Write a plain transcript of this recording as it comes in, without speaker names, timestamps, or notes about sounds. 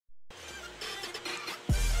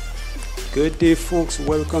Good day, folks.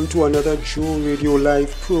 Welcome to another Joe Radio Live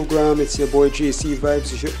program. It's your boy JC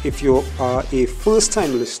Vibes. If you are a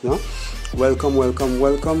first-time listener, welcome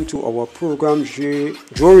to our program.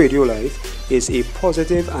 Joe Radio Live is a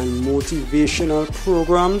positive and motivational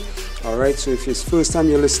program. All right. So if it's first time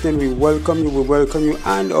you're listening, we welcome you,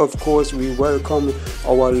 and of course, we welcome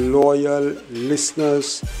our loyal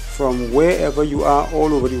listeners from wherever you are,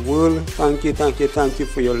 all over the world. Thank you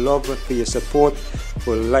for your love, for your support,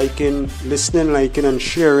 for listening, and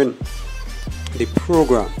sharing the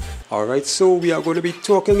program. All right, so we are going to be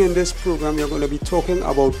talking in this program. We are going to be talking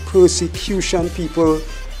about persecution, people.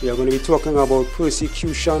 We are going to be talking about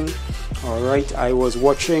persecution. All right, I was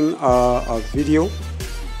watching a video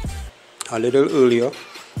a little earlier.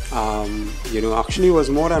 Actually it was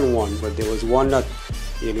more than one, but there was one that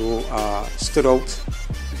stood out,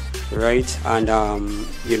 right? And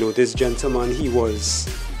this gentleman, he was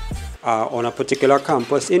on a particular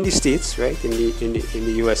campus in the States, right, in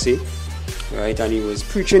the USA, right, and he was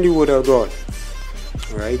preaching the word of God,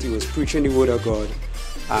 right? He was preaching the word of God,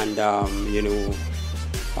 and a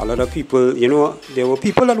lot of people, there were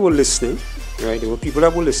people that were listening, right? There were people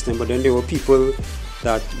that were listening, but then there were people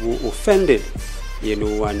that were offended,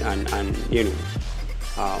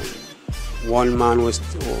 one man was,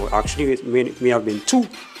 or actually it may have been two,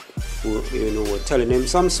 who were telling him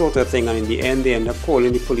some sort of thing, and in the end they end up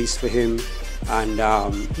calling the police for him, and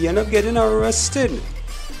he ended up getting arrested.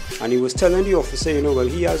 And he was telling the officer, well,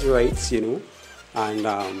 he has rights, and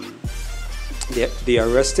they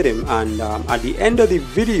arrested him, and at the end of the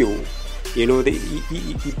video,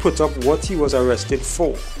 he put up what he was arrested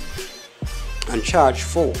for and charged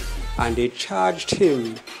for, and they charged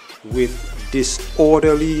him with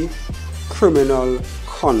disorderly criminal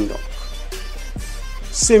conduct,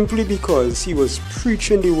 simply because he was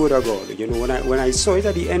preaching the word of God. When I saw it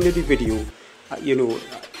at the end of the video,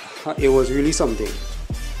 it was really something.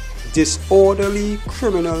 Disorderly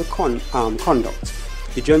criminal conduct.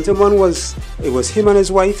 The gentleman it was him and his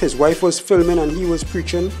wife. His wife was filming and he was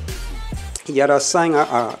preaching. He had a sign.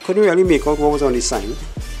 I couldn't really make out what was on the sign.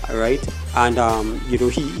 All right, and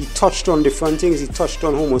he touched on different things. He touched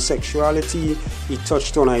on homosexuality. He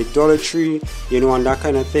touched on idolatry. And that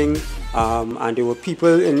kind of thing. And there were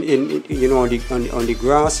people on the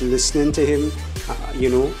grass listening to him.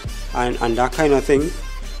 And that kind of thing.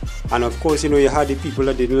 And of course, you had the people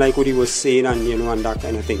that didn't like what he was saying, and and that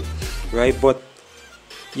kind of thing, right? But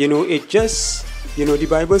it just the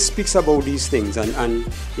Bible speaks about these things, and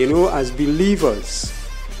as believers,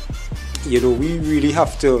 we really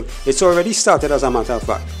have to. It's already started, as a matter of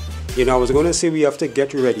fact. I was going to say we have to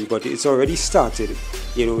get ready, but it's already started.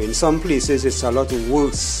 In some places it's a lot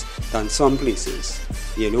worse than some places.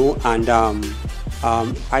 And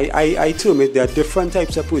I term it, there are different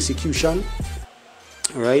types of persecution.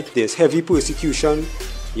 Right, there's heavy persecution,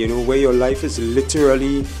 where your life is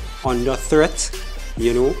literally under threat.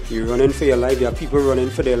 You're running for your life. There are people running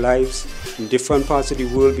for their lives in different parts of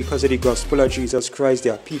the world because of the gospel of Jesus Christ.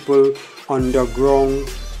 There are people underground,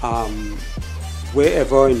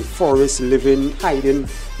 wherever, in forests, living, hiding,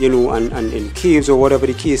 and in caves or whatever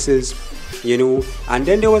the case is, And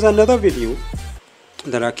then there was another video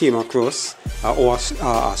that I came across, or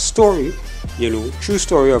a story, true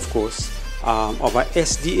story, of course, of a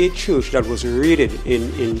SDA church that was raided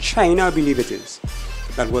in China, I believe it is,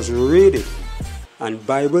 that was raided, and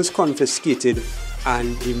Bibles confiscated,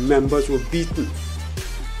 and the members were beaten,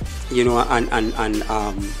 and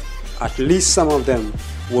at least some of them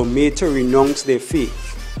were made to renounce their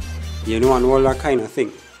faith, and all that kind of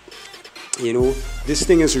thing. This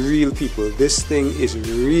thing is real, people. This thing is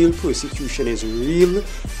real. Persecution is real,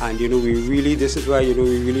 and this is why we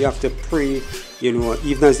really have to pray.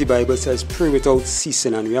 Even as the Bible says, pray without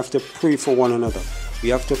ceasing, and we have to pray for one another. We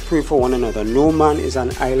have to pray for one another. No man is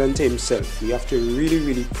an island to himself. We have to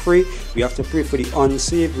really pray. We have to pray for the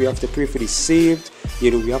unsaved. We have to pray for the saved.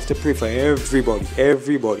 We have to pray for everybody.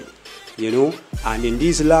 And in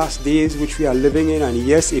these last days which we are living in, and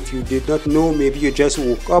yes, if you did not know, maybe you just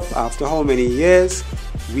woke up after how many years,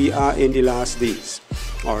 we are in the last days.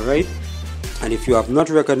 All right. And if you have not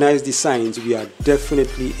recognized the signs, we are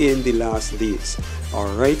definitely in the last days.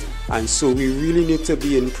 All right. And so we really need to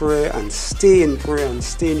be in prayer and stay in prayer and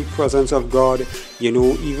stay in the presence of God.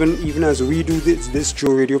 Even as we do this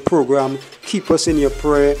Joe Radio program, keep us in your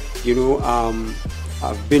prayer.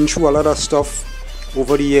 I've been through a lot of stuff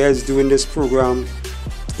over the years doing this program.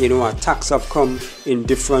 Attacks have come in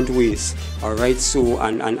different ways. All right. So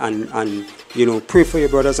and pray for your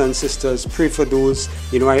brothers and sisters. Pray for those.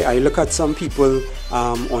 I look at some people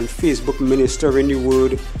on Facebook ministering the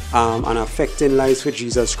word and affecting lives for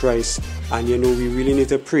Jesus Christ. And we really need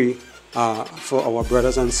to pray for our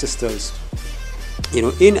brothers and sisters,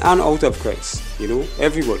 in and out of Christ,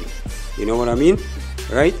 everybody, you know what I mean,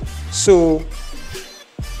 right? So,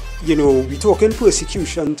 we talking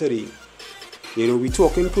persecution today. We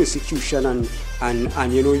talking persecution, and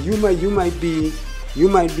you might be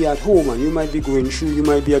at home, and you might be going through. You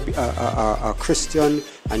might be a Christian,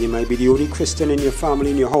 and you might be the only Christian in your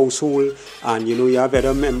family, in your household, and you have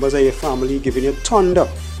other members of your family giving you thunder,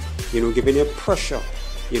 giving you pressure,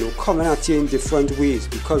 coming at you in different ways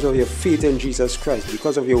because of your faith in Jesus Christ,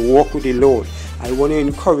 because of your walk with the Lord. I want to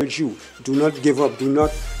encourage you: do not give up, do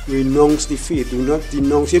not renounce the faith, do not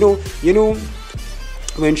denounce.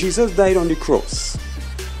 When Jesus died on the cross,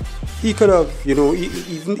 he could have, even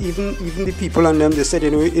the people and them, they said,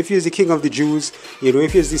 if he's the King of the Jews,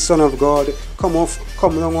 if he's the Son of God, come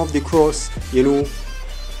along off the cross, and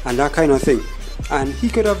that kind of thing. And he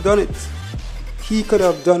could have done it.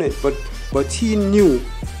 But he knew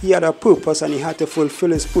he had a purpose, and he had to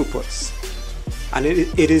fulfill his purpose. And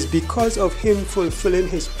it is because of him fulfilling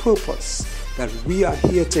his purpose that we are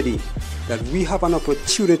here today, that we have an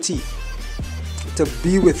opportunity to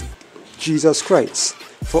be with Jesus Christ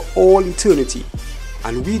for all eternity,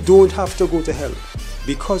 and we don't have to go to hell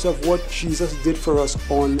because of what Jesus did for us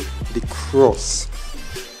on the cross.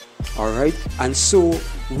 All right, and so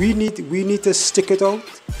we need to stick it out.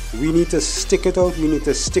 We need to stick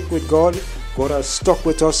with God. God has stuck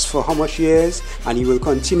with us for how much years, and he will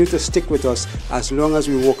continue to stick with us as long as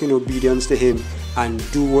we walk in obedience to him and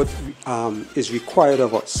do what is required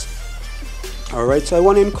of us. Alright, so I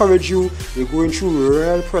want to encourage you. You're going through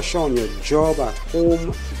real pressure on your job, at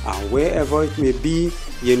home, wherever it may be,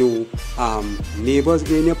 neighbors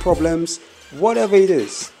giving you problems, whatever it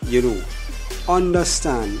is,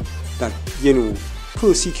 understand that,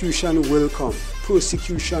 persecution will come.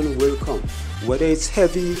 Whether it's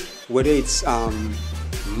heavy, whether it's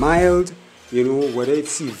mild, whether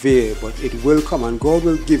it's severe, but it will come, and God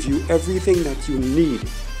will give you everything that you need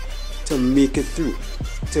to make it through.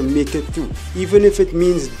 Even if it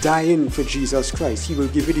means dying for Jesus Christ, he will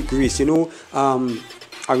give you the grace.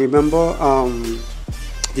 I remember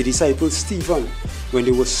the disciple Stephen, when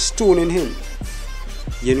they were stoning him,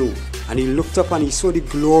 and he looked up and he saw the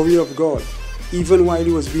glory of God even while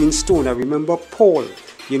he was being stoned. I remember Paul,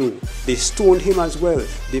 they stoned him as well.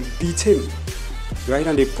 They beat him, right?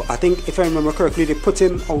 And I think, if I remember correctly, they put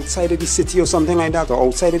him outside of the city or something like that, or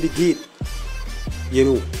outside of the gate,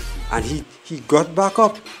 and he got back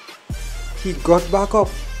up.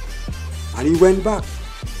 And he went back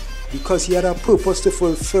because he had a purpose to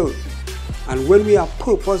fulfill. And when we are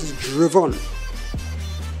purpose driven,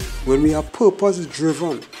 when we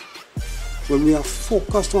are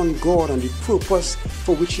focused on God and the purpose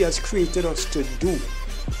for which he has created us to do,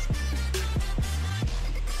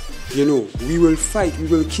 we will fight, we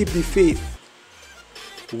will keep the faith.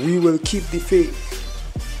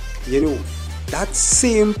 That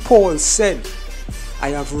same Paul said, I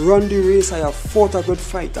have run the race, I have fought a good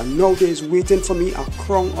fight, and now there is waiting for me a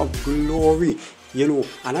crown of glory.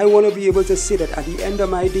 And I want to be able to say that at the end of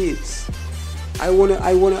my days, I want to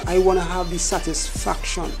have the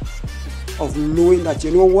satisfaction of knowing that,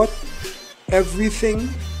 everything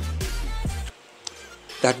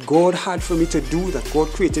that God had for me to do, that God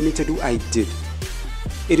created me to do, I did.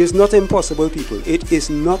 It is not impossible, people. It is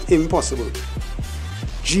not impossible.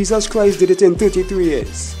 Jesus Christ did it in 33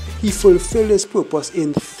 years. He fulfilled his purpose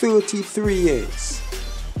in 33 years.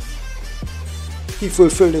 He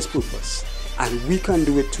fulfilled his purpose. And we can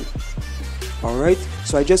do it too. Alright?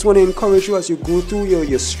 So I just want to encourage you as you go through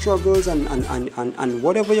your struggles and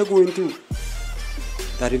whatever you're going through,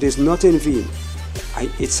 that it is not in vain.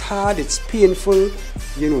 It's hard, it's painful,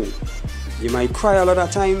 you might cry a lot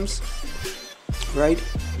of times, right?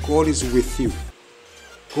 God is with you.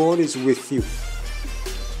 God is with you.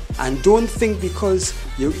 And don't think because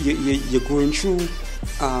you're going through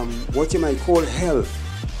what you might call hell,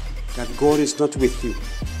 that God is not with you.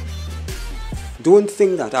 Don't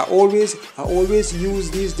think that. I always use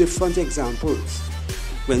these different examples.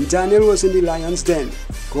 When Daniel was in the lion's den,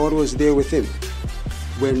 God was there with him.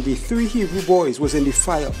 When the 3 Hebrew boys was in the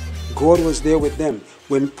fire, God was there with them.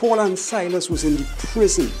 When Paul and Silas was in the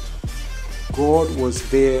prison, God was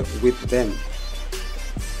there with them.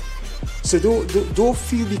 So don't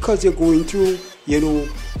feel because you're going through,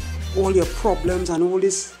 all your problems and all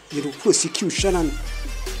this, persecution, and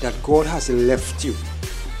that God has left you.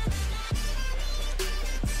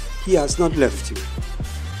 He has not left you.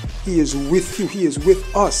 He is with you. He is with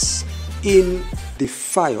us in the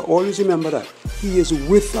fire. Always remember that. He is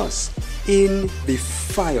with us in the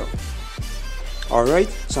fire. Alright,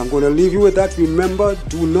 so I'm going to leave you with that. Remember,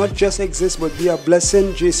 do not just exist but be a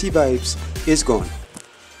blessing. JC Vibes is gone.